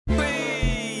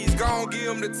gon' give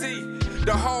them the tea.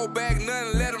 The whole bag,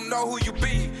 nothing, let them know who you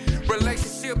be.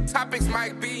 Relationship topics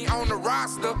might be on the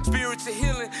roster. Spiritual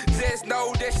healing, just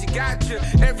know that she got you.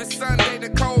 Every Sunday,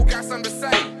 Nicole got something to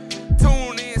say.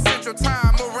 Tune in Central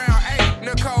Time around 8.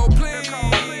 Nicole, please.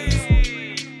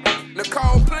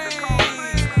 Nicole, please.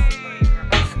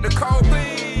 Nicole,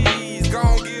 please.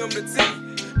 Gon' give them the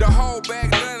tea. The whole bag,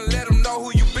 nothing, let them know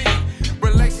who you be.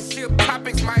 Relationship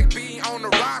topics might be on the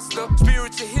roster.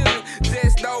 Spiritual healing,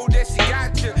 just know that she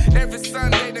got you. Every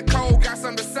Sunday, Nicole got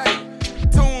something to say.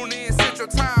 Tune in Central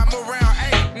Time around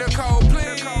 8. Nicole,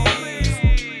 please.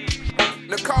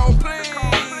 Nicole, please.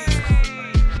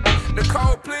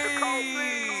 Nicole, please.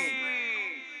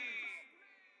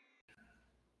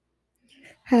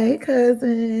 Hey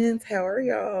cousins, how are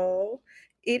y'all?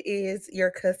 It is your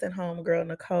cousin homegirl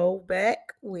Nicole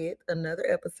back with another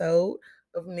episode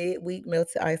of Midweek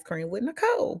Melted Ice Cream with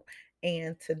Nicole.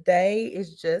 And today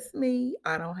is just me.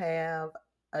 I don't have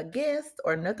a guest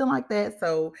or nothing like that.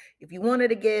 So if you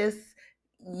wanted a guest,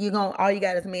 all you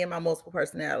got is me and my multiple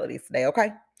personalities today,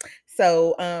 okay?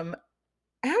 So how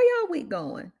y'all week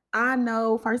going? I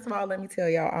know, first of all, let me tell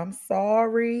y'all, I'm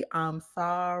sorry.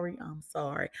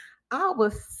 I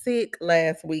was sick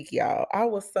last week, y'all. I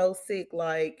was so sick,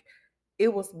 like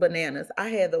it was bananas. I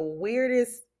had the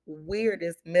weirdest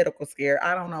medical scare.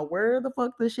 I don't know where the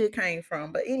fuck this shit came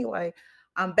from. But anyway,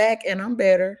 I'm back and I'm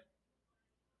better.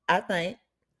 I think.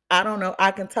 I don't know.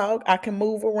 I can talk. I can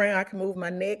move around. I can move my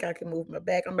neck. I can move my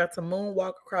back. I'm about to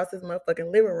moonwalk across this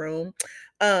motherfucking living room.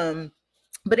 Um,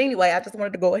 but anyway, I just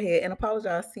wanted to go ahead and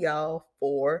apologize to y'all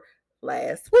for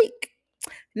last week.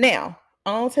 Now,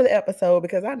 on to the episode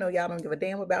because I know y'all don't give a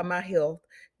damn about my health.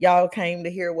 Y'all came to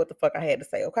hear what the fuck I had to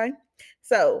say, okay?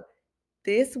 So,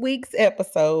 this week's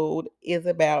episode is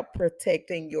about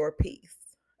protecting your peace,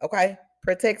 okay?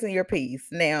 Protecting your peace.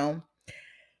 Now,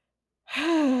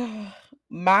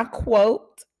 my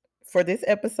quote for this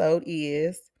episode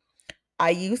is I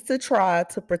used to try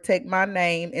to protect my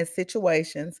name in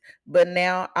situations, but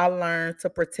now I learned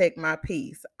to protect my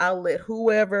peace. I let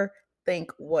whoever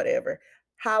think whatever.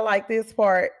 Highlight this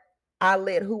part. I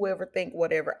let whoever think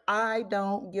whatever. I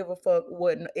don't give a fuck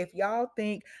what. If y'all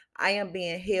think I am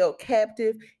being held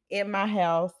captive in my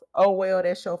house, oh well,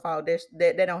 that's your fault.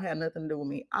 That don't have nothing to do with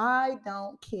me. I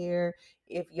don't care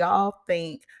if y'all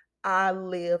think I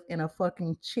live in a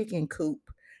fucking chicken coop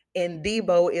and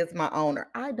Debo is my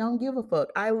owner. I don't give a fuck.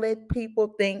 I let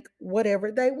people think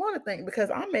whatever they want to think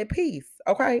because I'm at peace.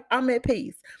 Okay? I'm at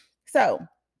peace. So,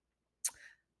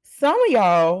 some of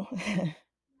y'all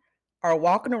are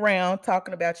walking around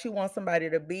talking about you want somebody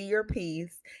to be your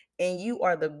peace and you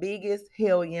are the biggest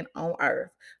hellion on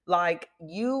earth. Like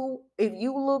if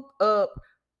you look up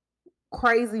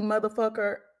crazy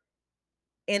motherfucker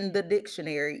in the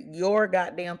dictionary, your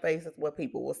goddamn face is what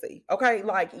people will see. Okay,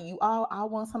 like I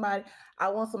want somebody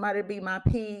to be my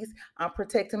peace. I'm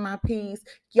protecting my peace.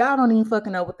 Y'all don't even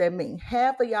fucking know what that means.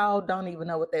 Half of y'all don't even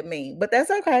know what that means, but that's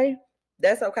okay.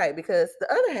 That's okay because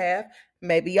the other half,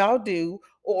 maybe y'all do,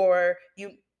 or you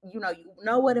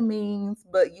know what it means,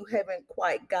 but you haven't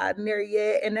quite gotten there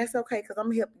yet, and that's okay because I'm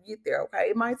gonna help you get there. Okay,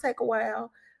 it might take a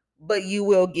while, but you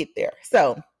will get there.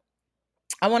 So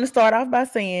I want to start off by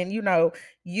saying,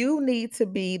 you need to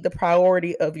be the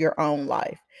priority of your own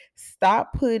life.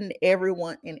 Stop putting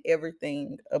everyone and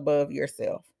everything above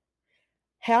yourself.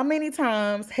 How many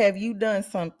times have you done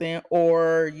something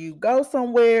or you go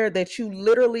somewhere that you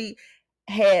literally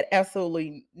had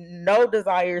absolutely no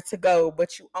desire to go,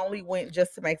 but you only went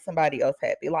just to make somebody else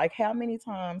happy? Like, how many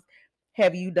times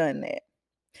have you done that?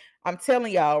 I'm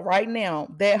telling y'all right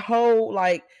now, that whole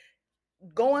like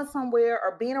going somewhere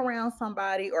or being around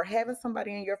somebody or having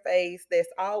somebody in your face that's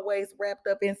always wrapped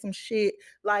up in some shit,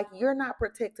 like you're not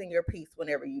protecting your peace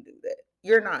whenever you do that.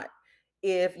 You're not.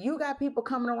 If you got people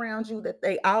coming around you that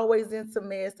they always in some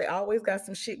mess, they always got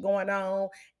some shit going on,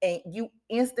 and you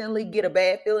instantly get a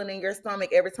bad feeling in your stomach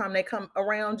every time they come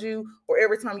around you or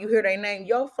every time you hear their name,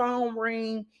 your phone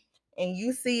ring and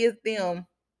you see it's them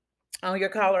on your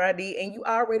caller ID and you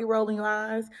already rolling your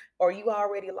eyes or you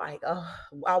already like, oh,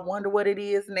 I wonder what it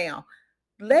is now.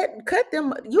 Cut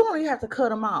them. You don't even have to cut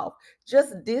them off.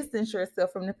 Just distance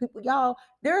yourself from the people. Y'all,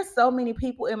 there are so many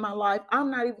people in my life. I'm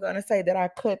not even gonna say that I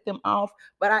cut them off,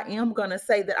 but I am gonna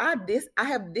say that I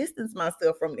have distanced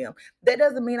myself from them. That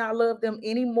doesn't mean I love them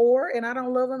anymore and I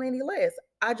don't love them any less.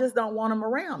 I just don't want them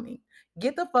around me.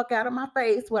 Get the fuck out of my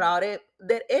face with all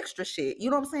that extra shit. You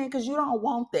know what I'm saying? Because you don't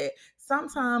want that.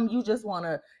 Sometimes you just want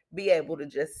to be able to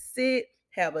just sit,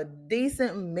 have a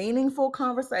decent, meaningful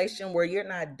conversation where you're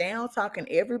not down talking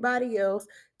everybody else,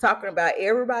 talking about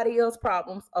everybody else's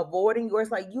problems, avoiding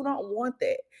yours. Like, you don't want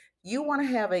that. You want to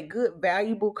have a good,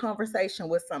 valuable conversation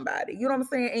with somebody. You know what I'm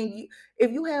saying? And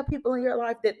if you have people in your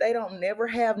life that they don't never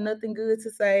have nothing good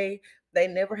to say, they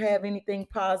never have anything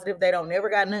positive, they don't never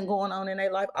got nothing going on in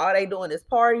their life. All they doing is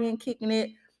partying, kicking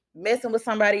it, messing with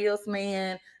somebody else,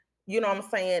 man. You know what I'm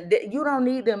saying? You don't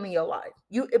need them in your life.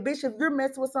 You bitch, if you're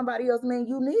messing with somebody else, man,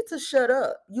 you need to shut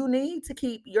up. You need to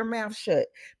keep your mouth shut.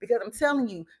 Because I'm telling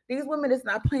you, these women is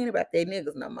not playing about their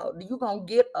niggas no more. You gonna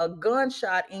get a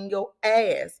gunshot in your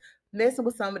ass messing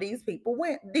with some of these people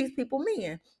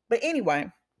men. But anyway,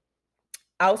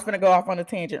 I was gonna go off on a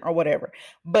tangent or whatever.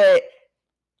 But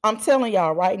I'm telling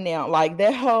y'all right now, like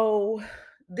that whole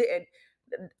the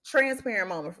transparent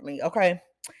moment for me, okay?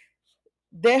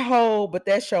 That whole, but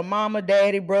that's your mama,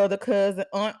 daddy, brother, cousin,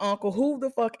 aunt, uncle, who the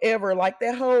fuck ever, like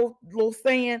that whole little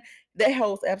saying, that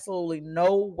holds absolutely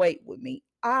no weight with me.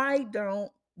 I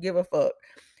don't give a fuck.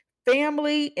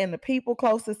 Family and the people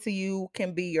closest to you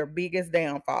can be your biggest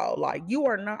downfall. Like, you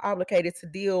are not obligated to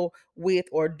deal with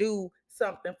or do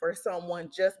something for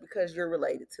someone just because you're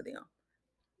related to them.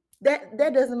 That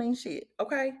doesn't mean shit,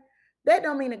 okay? That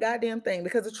don't mean a goddamn thing,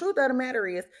 because the truth of the matter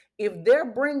is, if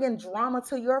they're bringing drama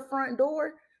to your front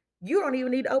door, you don't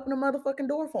even need to open the motherfucking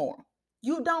door for them.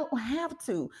 You don't have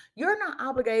to. You're not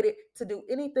obligated to do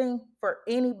anything for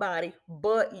anybody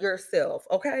but yourself,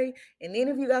 okay? And then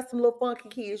if you got some little funky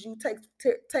kids, you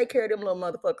take care of them little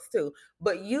motherfuckers too.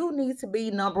 But you need to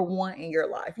be number one in your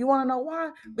life. You want to know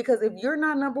why? Because if you're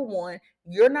not number one,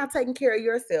 you're not taking care of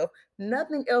yourself,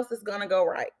 nothing else is gonna go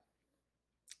right.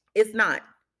 It's not.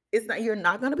 It's not. You're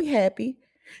not going to be happy.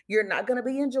 You're not going to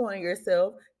be enjoying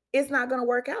yourself. It's not going to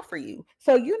work out for you.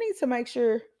 So you need to make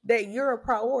sure that you're a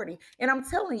priority. And I'm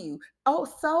telling you, oh,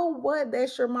 so what?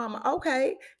 That's your mama.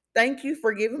 Okay. Thank you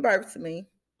for giving birth to me.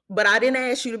 But I didn't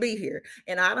ask you to be here.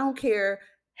 And I don't care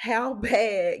how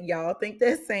bad y'all think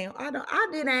that sound. I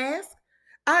didn't ask.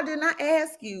 I did not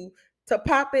ask you to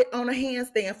pop it on a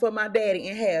handstand for my daddy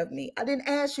and have me. I didn't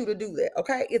ask you to do that.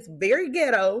 Okay. It's very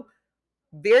ghetto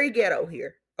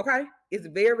here. Okay, it's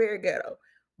very ghetto.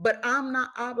 But I'm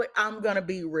not obligated. I'm gonna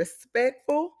be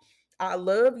respectful. I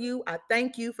love you. I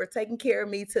thank you for taking care of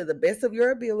me to the best of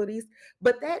your abilities.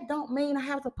 But that don't mean I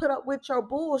have to put up with your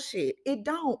bullshit. It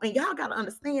don't. And y'all gotta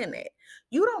understand that.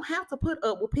 You don't have to put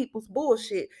up with people's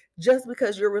bullshit just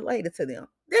because you're related to them.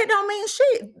 That don't mean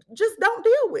shit. Just don't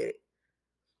deal with it.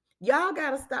 Y'all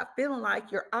got to stop feeling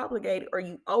like you're obligated or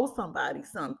you owe somebody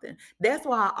something. That's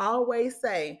why I always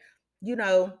say, you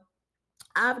know,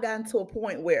 I've gotten to a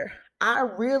point where I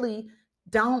really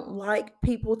don't like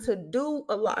people to do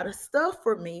a lot of stuff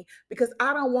for me, because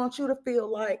I don't want you to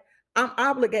feel like I'm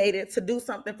obligated to do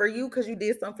something for you because you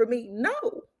did something for me.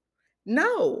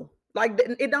 No, like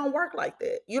it don't work like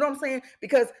that. You know what I'm saying?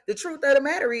 Because the truth of the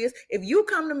matter is, if you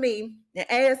come to me and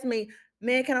ask me,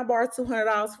 man, can I borrow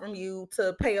 $200 from you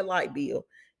to pay a light bill?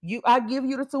 I give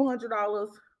you the $200.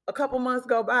 A couple months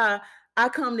go by, I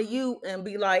come to you and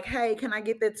be like, hey, can I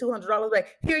get that $200 back?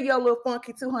 Here, your little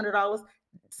funky $200.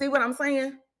 See what I'm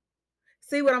saying?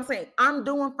 See what I'm saying? I'm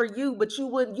doing for you, but you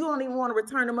don't even want to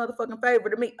return the motherfucking favor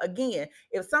to me. Again,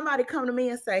 if somebody come to me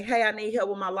and say, hey, I need help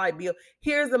with my light bill,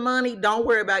 here's the money. Don't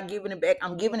worry about giving it back.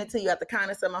 I'm giving it to you at the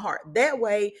kindness of my heart. That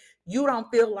way you don't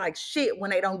feel like shit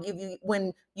when they don't give you,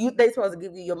 they supposed to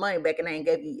give you your money back and they ain't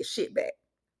gave you your shit back.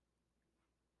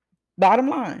 Bottom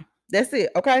line. That's it.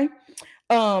 Okay.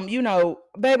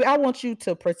 Baby, I want you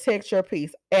to protect your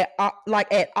peace at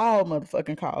all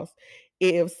motherfucking costs.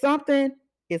 If something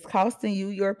is costing you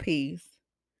your peace,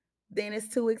 then it's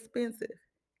too expensive.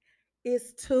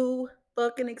 It's too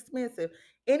fucking expensive.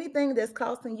 Anything that's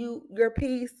costing you your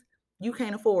peace, you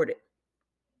can't afford it.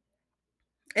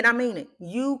 And I mean it.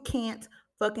 You can't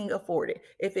fucking afford it.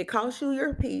 If it costs you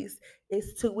your peace,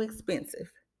 it's too expensive.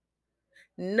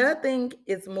 Nothing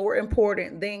is more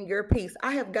important than your peace.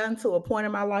 I have gotten to a point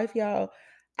in my life, y'all.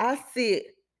 I sit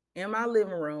in my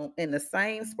living room in the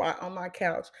same spot on my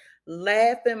couch,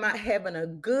 laughing, having a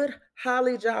good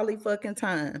holly jolly fucking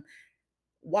time,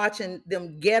 watching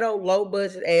them ghetto low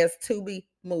budget ass Tubi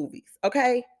movies.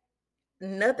 Okay,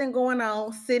 nothing going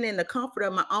on, sitting in the comfort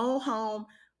of my own home,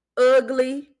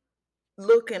 ugly,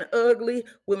 looking ugly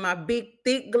with my big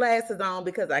thick glasses on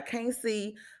because I can't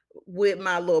see, with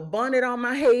my little bonnet on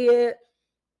my head,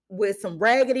 with some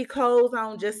raggedy clothes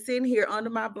on, just sitting here under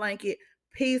my blanket,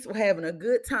 peaceful, having a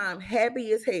good time,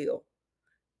 happy as hell.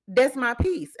 That's my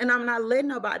peace. And I'm not letting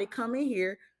nobody come in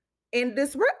here and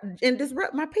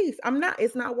disrupt my peace. I'm not,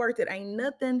 it's not worth it. Ain't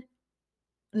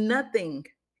nothing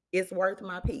is worth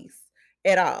my peace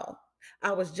at all.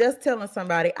 I was just telling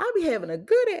somebody I'll be having a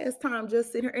good ass time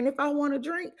just sitting here. And if I want to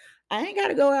drink, I ain't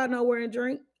gotta go out nowhere and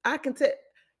drink. I can tell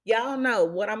Y'all know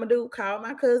what I'm gonna do. Call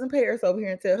my cousin Paris over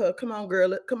here and tell her, come on,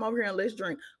 girl, come over here and let's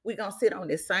drink. We gonna sit on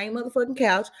this same motherfucking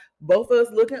couch, both of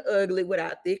us looking ugly with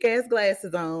our thick ass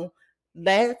glasses on,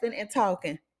 laughing and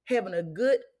talking, having a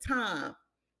good time.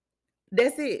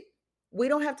 That's it. We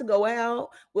don't have to go out.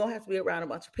 We don't have to be around a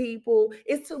bunch of people.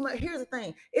 It's too much. Here's the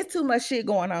thing. It's too much shit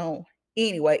going on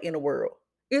anyway in the world.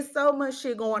 It's so much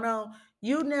shit going on.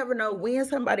 You never know when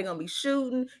somebody gonna be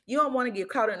shooting. You don't want to get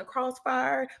caught in the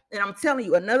crossfire. And I'm telling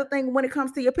you, another thing when it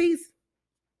comes to your peace,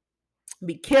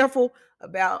 be careful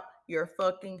about your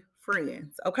fucking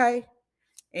friends. Okay.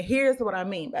 And here's what I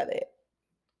mean by that.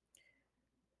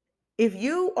 If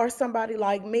you are somebody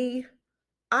like me,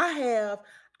 I'm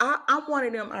one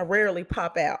of them, I rarely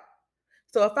pop out.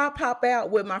 So if I pop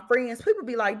out with my friends, people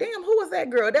be like, damn, who is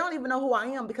that girl? They don't even know who I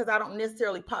am because I don't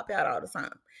necessarily pop out all the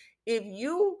time. If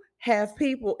you have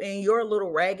people in your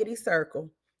little raggedy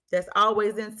circle that's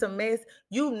always in some mess,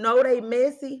 you know they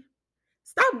messy,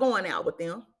 stop going out with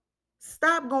them.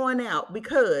 Stop going out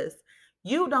because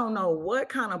you don't know what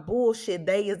kind of bullshit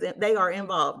they are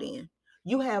involved in.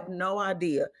 You have no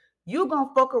idea. You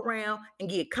gonna fuck around and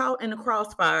get caught in the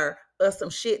crossfire of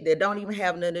some shit that don't even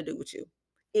have nothing to do with you.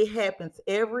 It happens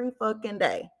every fucking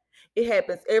day. It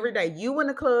happens every day. You in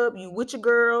the club, you with your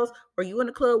girls, or you in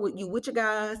the club with your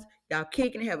guys, y'all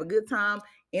kicking, have a good time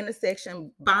in the section,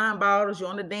 buying bottles, you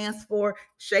on the dance floor,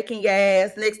 shaking your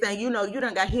ass. Next thing you know, you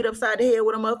done got hit upside the head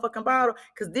with a motherfucking bottle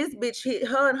because this bitch hit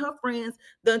her and her friends,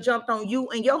 done jumped on you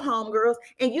and your homegirls,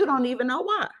 and you don't even know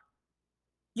why.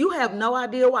 You have no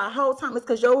idea why. The whole time it's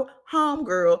because your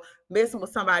homegirl messing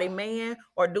with somebody, man,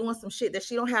 or doing some shit that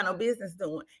she don't have no business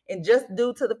doing. And just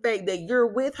due to the fact that you're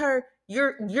with her,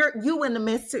 you in the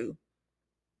mess too.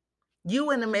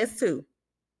 You in the mess too.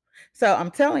 So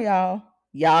I'm telling y'all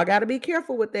got to be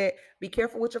careful with that. Be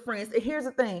careful with your friends. And here's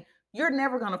the thing, you're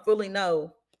never going to fully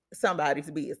know somebody's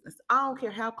business. I don't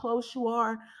care how close you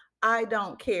are. I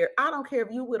don't care. I don't care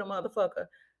if you with a motherfucker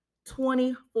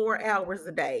 24 hours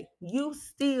a day. You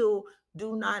still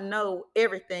do not know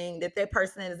everything that that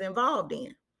person is involved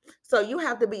in. So you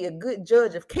have to be a good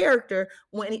judge of character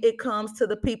when it comes to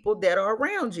the people that are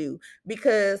around you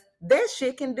because that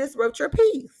shit can disrupt your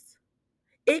peace.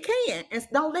 It can. And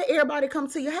don't let everybody come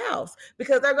to your house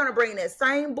because they're gonna bring that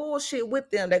same bullshit with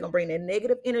them. They're gonna bring that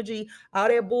negative energy, all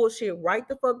that bullshit right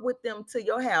the fuck with them to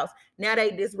your house. Now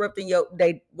they disrupting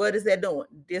what is that doing?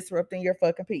 Disrupting your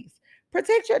fucking peace.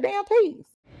 Protect your damn peace.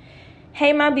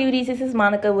 Hey my beauties, this is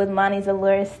Monica with Monty's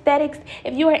Allure Aesthetics.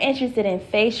 If you are interested in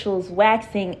facials,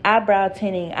 waxing, eyebrow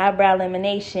tinting, eyebrow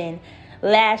lamination,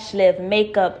 lash lift,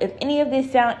 makeup, if any of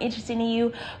this sound interesting to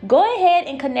you, go ahead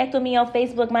and connect with me on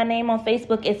Facebook. My name on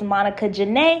Facebook is Monica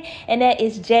Janae, and that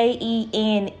is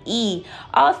Jene.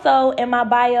 Also, in my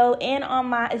bio and on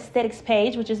my aesthetics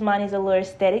page, which is Monty's Allure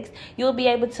Aesthetics, you'll be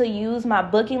able to use my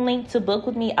booking link to book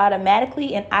with me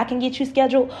automatically, and I can get you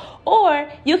scheduled.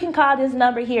 Or you can call this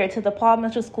number here to the Paul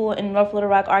Mitchell School in North Little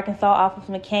Rock, Arkansas, off of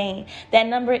McCain. That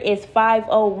number is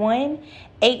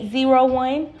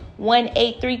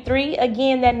 501-801-1833.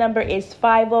 Again, that number is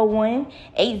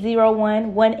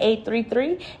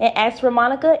 501-801-1833. And ask for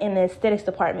Monica in the aesthetics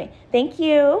department. Thank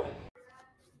you.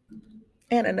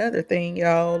 And another thing,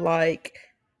 y'all,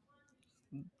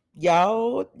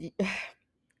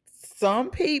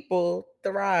 some people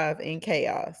thrive in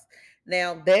chaos.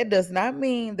 Now, that does not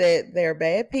mean that they're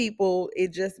bad people.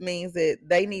 It just means that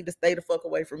they need to stay the fuck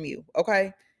away from you.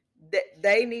 Okay?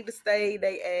 They need to stay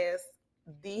they ass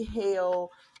the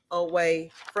hell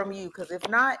away from you. Because if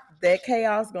not, that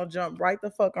chaos gonna jump right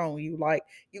the fuck on you. Like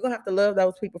you're gonna have to love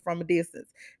those people from a distance.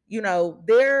 You know,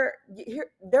 there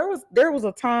was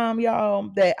a time, y'all,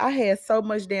 that I had so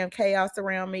much damn chaos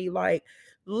around me. Like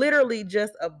literally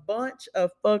just a bunch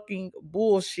of fucking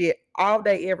bullshit all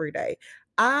day, every day.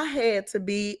 I had to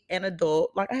be an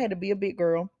adult, like I had to be a big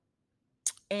girl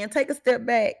and take a step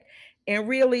back and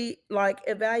really like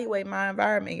evaluate my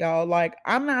environment, y'all. Like,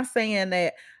 I'm not saying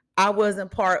that I wasn't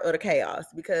part of the chaos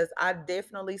because I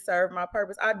definitely served my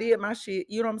purpose. I did my shit,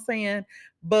 you know what I'm saying?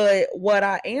 But what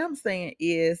I am saying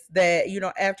is that,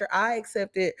 after I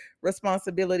accepted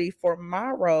responsibility for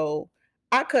my role,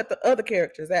 I cut the other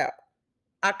characters out.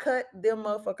 I cut them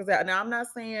motherfuckers out. Now I'm not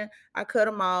saying I cut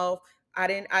them off. I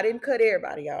didn't cut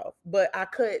everybody off, but I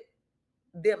cut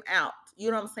them out. You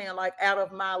know what I'm saying? Like out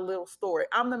of my little story.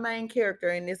 I'm the main character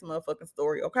in this motherfucking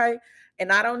story, okay?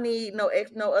 And I don't need no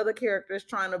other characters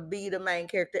trying to be the main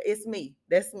character. It's me.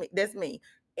 That's me. That's me.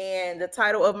 And the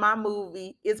title of my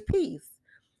movie is Peace.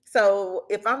 So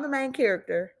if I'm the main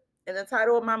character and the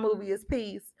title of my movie is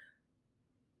Peace,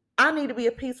 I need to be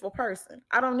a peaceful person.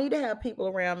 I don't need to have people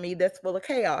around me that's full of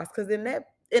chaos because then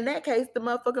in that case, the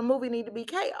motherfucking movie need to be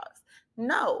chaos.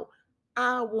 No,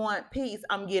 I want peace.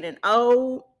 I'm getting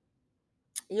old.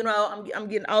 I'm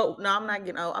getting old. No, I'm not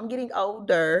getting old. I'm getting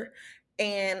older.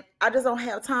 And I just don't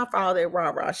have time for all that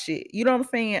rah-rah shit. You know what I'm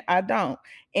saying? I don't.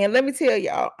 And let me tell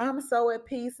y'all, I'm so at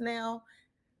peace now.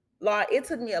 Like, it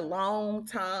took me a long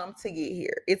time to get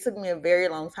here. It took me a very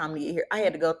long time to get here. I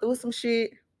had to go through some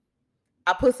shit.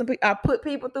 I put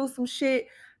people through some shit.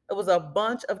 It was a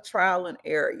bunch of trial and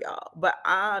error, y'all. But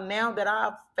now that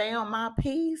I've found my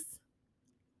peace,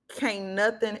 can't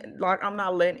nothing, like, I'm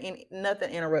not letting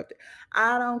nothing interrupt it.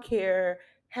 I don't care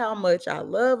how much I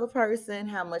love a person,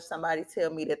 how much somebody tell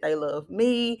me that they love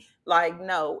me. Like,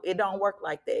 no, it don't work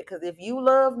like that. Because if you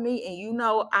love me and you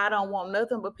know I don't want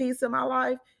nothing but peace in my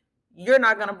life, you're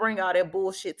not gonna bring all that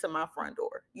bullshit to my front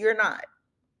door. You're not.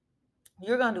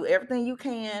 You're going to do everything you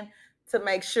can to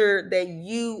make sure that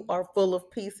you are full of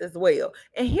peace as well.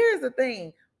 And here's the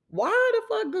thing, why the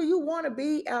fuck do you want to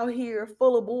be out here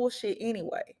full of bullshit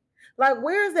anyway? Like,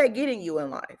 where is that getting you in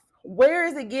life? Where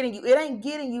is it getting you? It ain't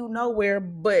getting you nowhere,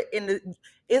 but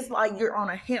it's like you're on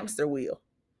a hamster wheel.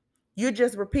 You're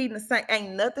just repeating the same.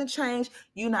 Ain't nothing changed.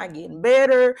 You're not getting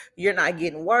better. You're not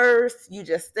getting worse. You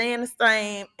just staying the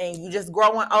same, and you just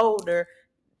growing older,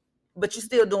 but you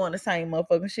still doing the same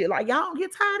motherfucking shit. Like, y'all don't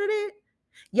get tired of that?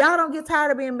 Y'all don't get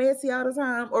tired of being messy all the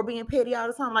time or being petty all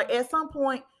the time? Like, at some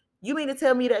point, you mean to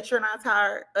tell me that you're not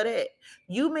tired of that?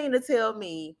 You mean to tell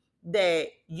me that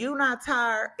you're not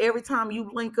tired every time you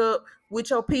link up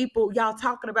with your people, y'all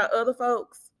talking about other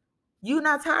folks? You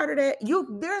not tired of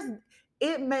that?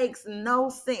 It makes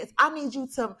no sense. I need you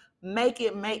to make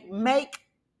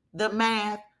the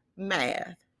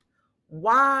math.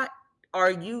 Why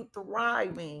are you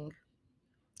thriving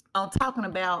on talking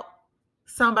about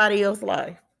somebody else's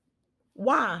life?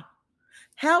 Why?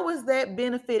 How is that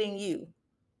benefiting you?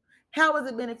 How is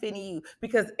it benefiting you?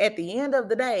 Because at the end of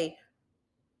the day,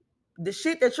 the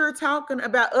shit that you're talking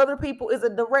about other people is a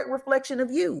direct reflection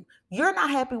of you. You're not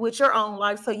happy with your own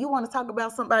life, so you want to talk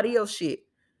about somebody else's shit.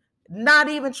 Not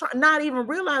even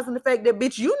realizing the fact that,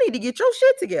 bitch, you need to get your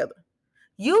shit together.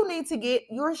 You need to get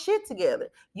your shit together.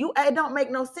 It don't make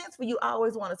no sense for you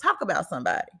always want to talk about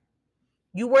somebody.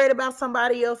 You worried about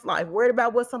somebody else's life, worried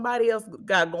about what somebody else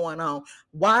got going on,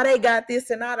 why they got this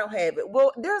and I don't have it.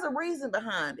 Well, there's a reason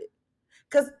behind it.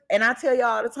 And I tell you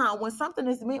all the time, when something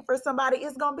is meant for somebody,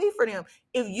 it's going to be for them.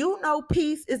 If you know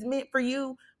peace is meant for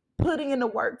you, put in the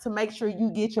work to make sure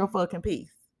you get your fucking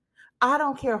peace. I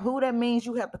don't care who that means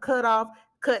you have to cut off,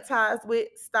 cut ties with,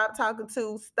 stop talking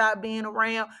to, stop being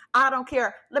around. I don't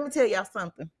care. Let me tell y'all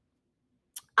something.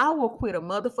 I will quit a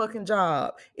motherfucking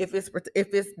job if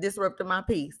it's disrupting my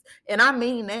peace. And I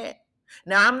mean that.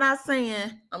 Now, I'm not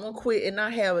saying I'm going to quit and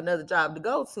not have another job to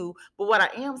go to. But what I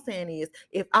am saying is,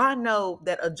 if I know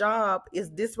that a job is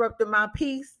disrupting my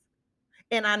peace,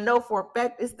 and I know for a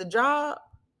fact it's the job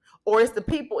or it's the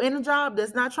people in the job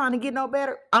that's not trying to get no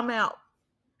better, I'm out.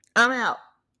 I'm out.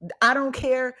 I don't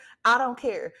care. I don't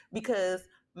care, because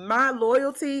my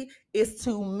loyalty is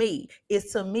to me.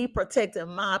 It's to me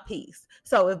protecting my peace.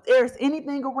 So if there's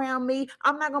anything around me,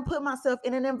 I'm not going to put myself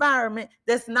in an environment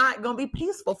that's not going to be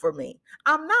peaceful for me.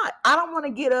 I'm not. I don't want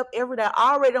to get up every day.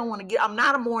 I already don't want to I'm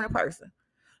not a morning person.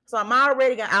 So I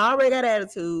already got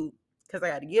attitude because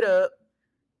I got to get up,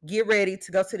 get ready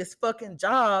to go to this fucking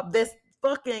job that's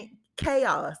fucking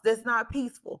chaos, that's not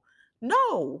peaceful.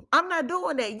 No, I'm not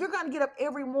doing that. You're going to get up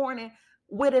every morning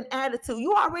with an attitude.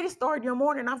 You already started your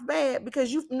morning off bad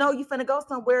because you know you're finna go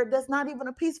somewhere that's not even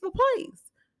a peaceful place.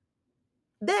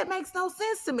 That makes no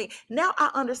sense to me. Now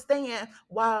I understand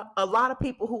why a lot of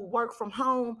people who work from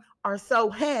home are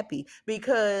so happy,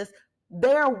 because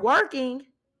they're working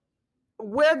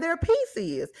where their peace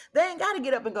is. They ain't got to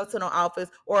get up and go to no office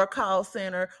or a call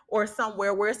center or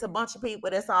somewhere where it's a bunch of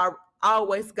people that's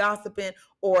always gossiping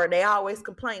or they always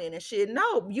complaining and shit.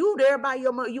 No, you there by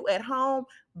you at home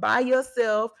by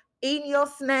yourself, eating your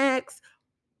snacks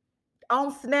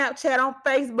on Snapchat, on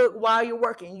Facebook while you're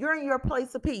working. You're in your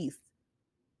place of peace.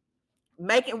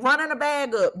 Running a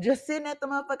bag up, just sitting at the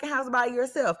motherfucking house by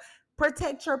yourself.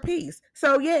 Protect your peace.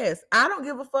 So yes, I don't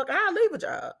give a fuck. I'll leave a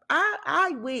job. I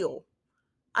will.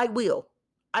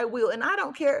 And I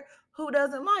don't care who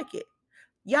doesn't like it.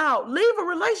 Y'all, leave a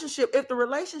relationship. If the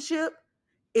relationship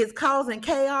is causing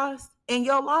chaos in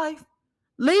your life,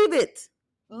 leave it.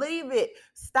 Leave it.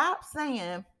 Stop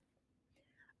saying,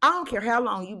 I don't care how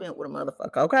long you've been with a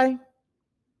motherfucker, okay?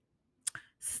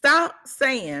 Stop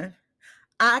saying,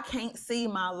 I can't see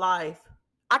my life.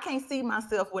 I can't see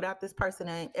myself without this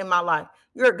person in my life.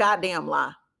 You're a goddamn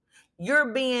lie.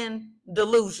 You're being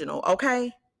delusional,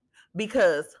 okay?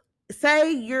 Because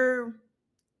say you're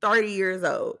 30 years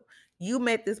old. You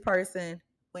met this person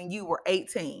when you were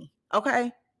 18.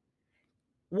 Okay?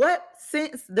 What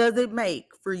sense does it make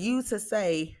for you to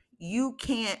say you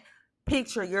can't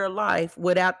picture your life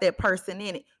without that person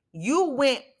in it? You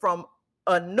went from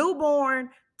a newborn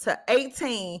to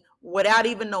 18 without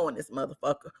even knowing this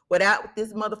motherfucker, without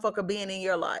this motherfucker being in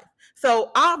your life.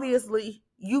 So obviously,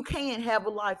 you can't have a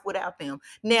life without them.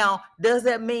 Now, does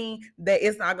that mean that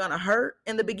it's not gonna hurt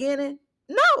in the beginning?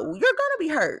 No, you're gonna be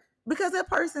hurt because that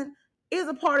person is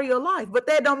a part of your life, but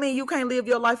that don't mean you can't live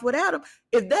your life without them.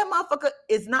 If that motherfucker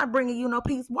is not bringing you no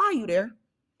peace, why are you there?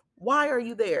 Why are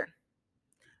you there?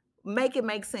 Make it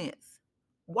make sense.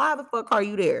 Why the fuck are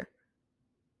you there?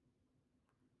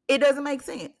 It doesn't make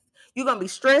sense. You're gonna be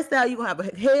stressed out. You're gonna have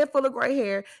a head full of gray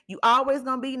hair. You always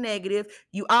gonna be negative.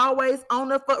 You always on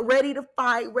the foot, ready to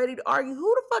fight, ready to argue.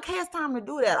 Who the fuck has time to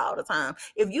do that all the time?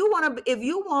 If you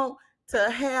want to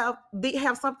have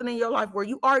something in your life where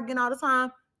you arguing all the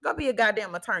time, go be a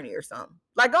goddamn attorney or something.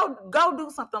 Like go do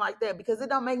something like that, because it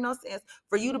don't make no sense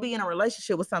for you to be in a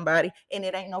relationship with somebody and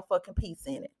it ain't no fucking peace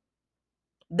in it.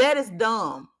 That is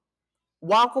dumb.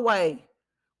 Walk away.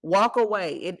 Walk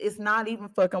away. It's not even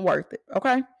fucking worth it.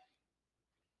 Okay.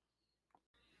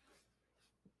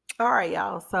 All right,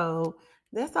 y'all. So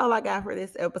that's all I got for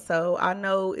this episode. I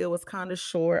know it was kind of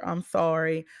short. I'm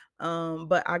sorry.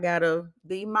 But I gotta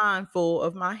be mindful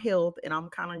of my health and I'm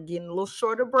kind of getting a little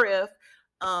short of breath.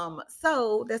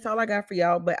 So that's all I got for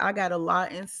y'all. But I got a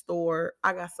lot in store.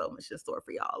 I got so much in store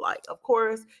for y'all. Like, of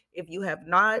course, if you have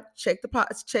not checked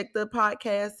check the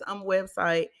podcast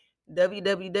website,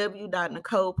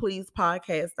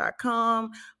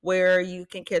 www.nicolepleasepodcast.com, where you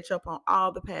can catch up on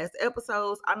all the past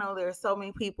episodes. I know there are so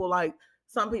many people, like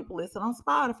some people listen on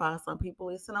Spotify, some people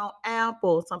listen on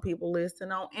Apple, some people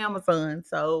listen on Amazon.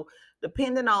 So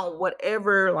depending on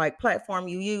whatever like platform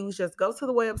you use, just go to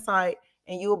the website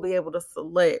and you'll be able to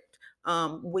select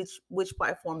which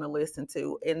platform to listen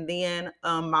to. And then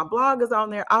my blog is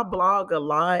on there. I blog a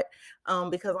lot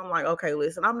because I'm like, okay,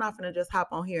 listen, I'm not gonna just hop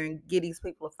on here and get these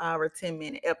people a 5 or 10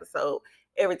 minute episode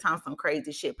every time some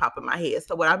crazy shit pop in my head.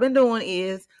 So what I've been doing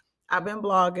is I've been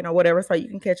blogging or whatever, so you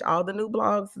can catch all the new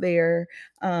blogs there.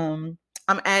 I'm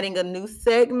adding a new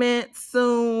segment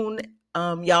soon.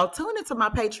 Y'all tune into my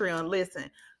Patreon.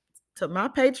 Listen, to my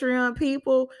Patreon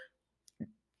people,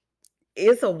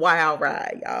 it's a wild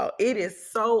ride, y'all. It is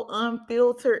so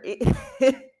unfiltered.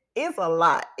 It's a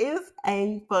lot. It's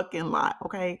a fucking lot.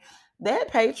 Okay. That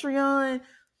Patreon,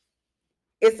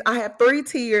 I have 3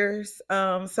 tiers.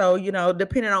 So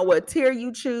depending on what tier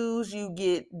you choose, you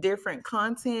get different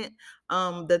content.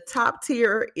 The top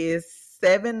tier is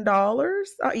 $7.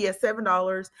 Yeah,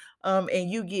 $7. And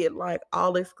you get like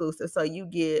all exclusive. So you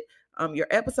get your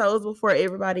episodes before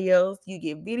everybody else. You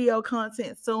get video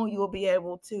content. Soon you will be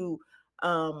able to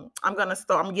I'm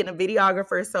getting a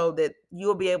videographer so that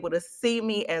you'll be able to see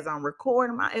me as I'm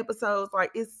recording my episodes. Like,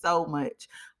 it's so much.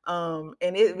 And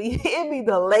it'd be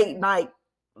the late night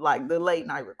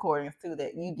recordings too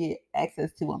that you get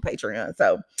access to on Patreon.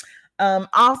 So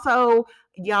also,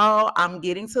 y'all, I'm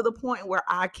getting to the point where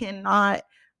I cannot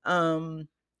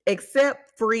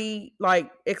accept free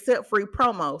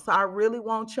promo. So I really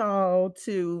want y'all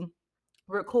to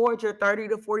record your 30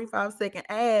 to 45-second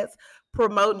ads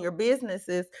promoting your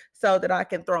businesses so that I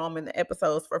can throw them in the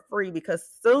episodes for free, because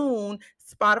soon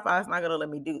Spotify's not going to let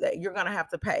me do that. You're going to have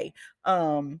to pay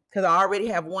because I already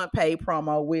have one paid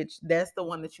promo, which that's the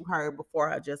one that you heard before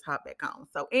I just hopped back on.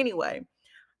 So anyway,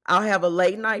 I'll have a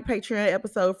late night Patreon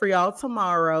episode for y'all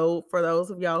tomorrow for those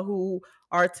of y'all who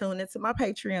are tuned into my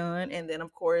Patreon. And then,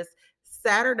 of course,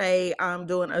 Saturday, I'm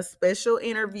doing a special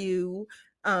interview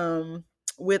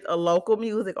with a local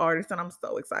music artist, and I'm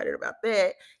so excited about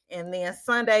that. And then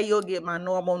Sunday, you'll get my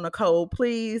normal Nicole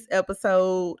Please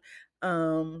episode.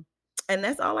 And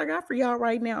that's all I got for y'all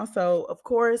right now. So, of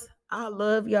course, I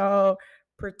love y'all.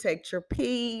 Protect your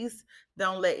peace.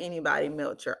 Don't let anybody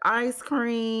melt your ice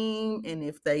cream. And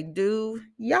if they do,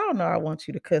 y'all know I want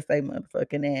you to cuss their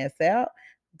motherfucking ass out.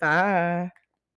 Bye.